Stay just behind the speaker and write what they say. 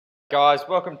Guys,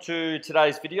 welcome to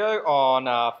today's video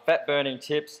on fat burning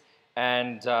tips,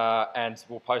 and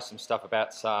we'll post some stuff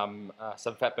about some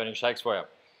fat burning shakes for you.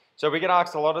 So we get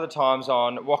asked a lot of the times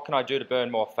on what can I do to burn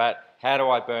more fat, how do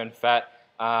I burn fat,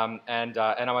 and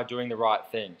am I doing the right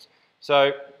things?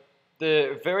 So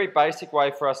the very basic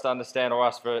way for us to understand, or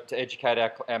to educate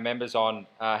our members on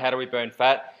how do we burn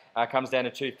fat, comes down to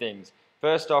two things.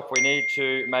 First off, we need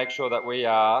to make sure that we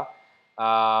are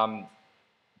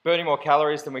burning more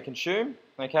calories than we consume,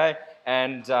 okay,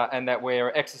 and that we're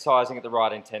exercising at the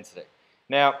right intensity.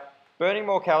 Now, burning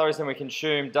more calories than we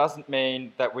consume doesn't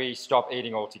mean that we stop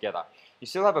eating altogether. You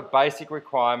still have a basic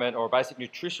requirement or a basic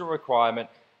nutritional requirement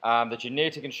that you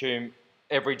need to consume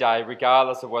every day,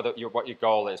 regardless of what your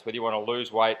goal is, whether you want to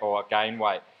lose weight or gain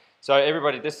weight. So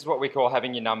everybody, this is what we call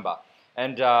having your number.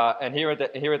 And here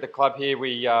at the club here,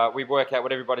 we work out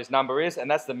what everybody's number is,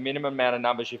 and that's the minimum amount of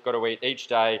numbers you've got to eat each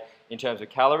day in terms of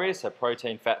calories, so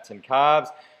protein, fats, and carbs,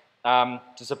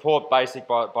 to support basic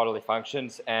bodily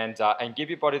functions and give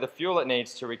your body the fuel it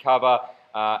needs to recover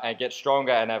and get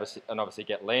stronger and obviously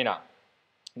get leaner.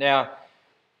 Now,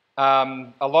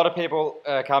 a lot of people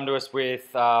come to us with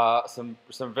some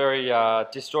very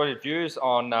distorted views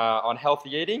on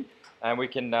healthy eating. And we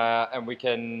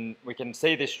can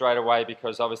see this straight away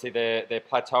because obviously they're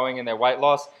plateauing in their weight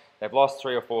loss. They've lost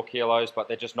 3 or 4 kilos, but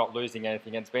they're just not losing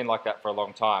anything, and it's been like that for a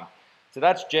long time. So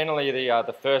that's generally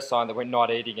the first sign that we're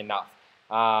not eating enough.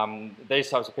 These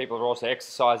types of people are also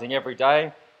exercising every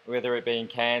day, whether it be in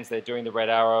Cairns, they're doing the Red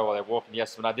Arrow, or they're walking the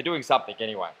Esplanade. They're doing something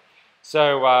anyway.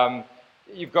 So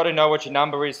you've got to know what your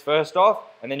number is first off,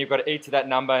 and then you've got to eat to that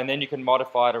number, and then you can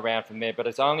modify it around from there. But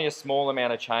it's only a small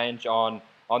amount of change on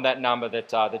that number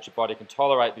that your body can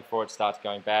tolerate before it starts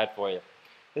going bad for you.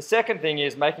 The second thing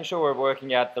is making sure we're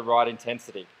working out the right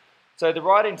intensity. So the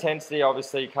right intensity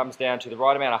obviously comes down to the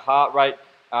right amount of heart rate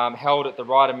held at the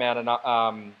right amount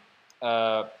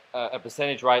of a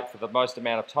percentage rate for the most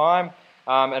amount of time,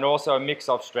 and also a mix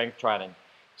of strength training.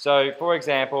 So for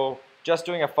example, just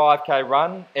doing a 5K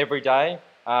run every day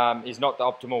is not the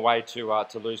optimal way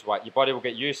to lose weight. Your body will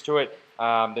get used to it.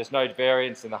 There's no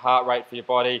variance in the heart rate for your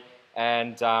body,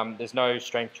 and there's no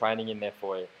strength training in there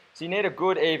for you. So you need a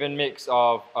good even mix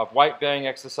of weight bearing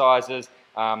exercises,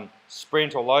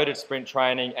 sprint or loaded sprint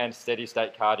training, and steady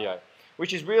state cardio,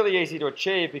 which is really easy to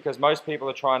achieve because most people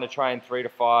are trying to train 3 to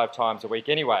 5 times a week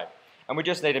anyway. And we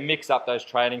just need to mix up those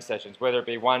training sessions, whether it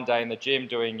be one day in the gym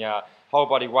doing whole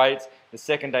body weights, the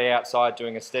second day outside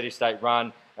doing a steady state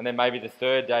run, and then maybe the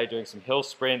third day doing some hill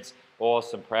sprints or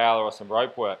some prowler or some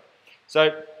rope work.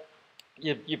 So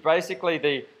you basically,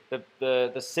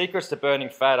 the secrets to burning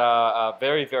fat are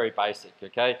very, very basic,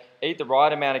 okay? Eat the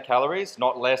right amount of calories,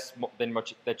 not less than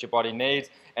that your body needs,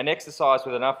 and exercise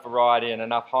with enough variety and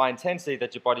enough high intensity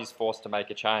that your body's forced to make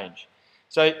a change.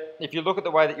 So if you look at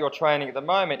the way that you're training at the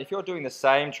moment, if you're doing the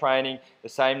same training, the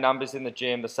same numbers in the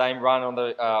gym, the same run on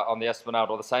the Esplanade,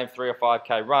 or the same 3 or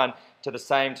 5K run to the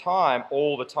same time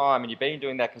all the time, and you've been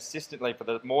doing that consistently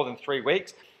for more than 3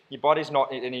 weeks, your body's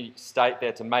not in any state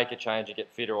there to make a change and get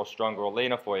fitter or stronger or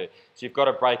leaner for you. So you've got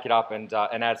to break it up and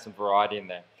add some variety in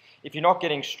there. If you're not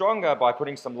getting stronger by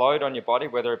putting some load on your body,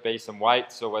 whether it be some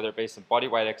weights or whether it be some body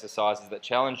weight exercises that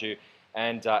challenge you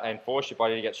and force your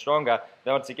body to get stronger,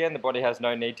 then once again the body has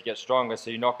no need to get stronger, so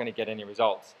you're not going to get any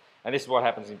results. And this is what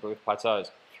happens with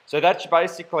plateaus. So that's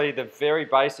basically the very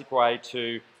basic way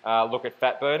to look at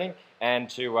fat burning, and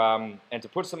to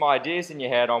put some ideas in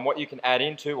your head on what you can add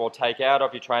into or take out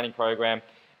of your training program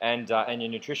and your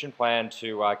nutrition plan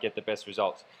to get the best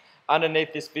results.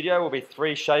 Underneath this video will be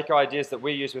 3 shake ideas that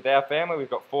we use with our family. We've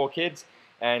got 4 kids,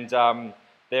 and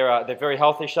they're very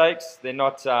healthy shakes. They're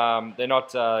not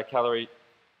calorie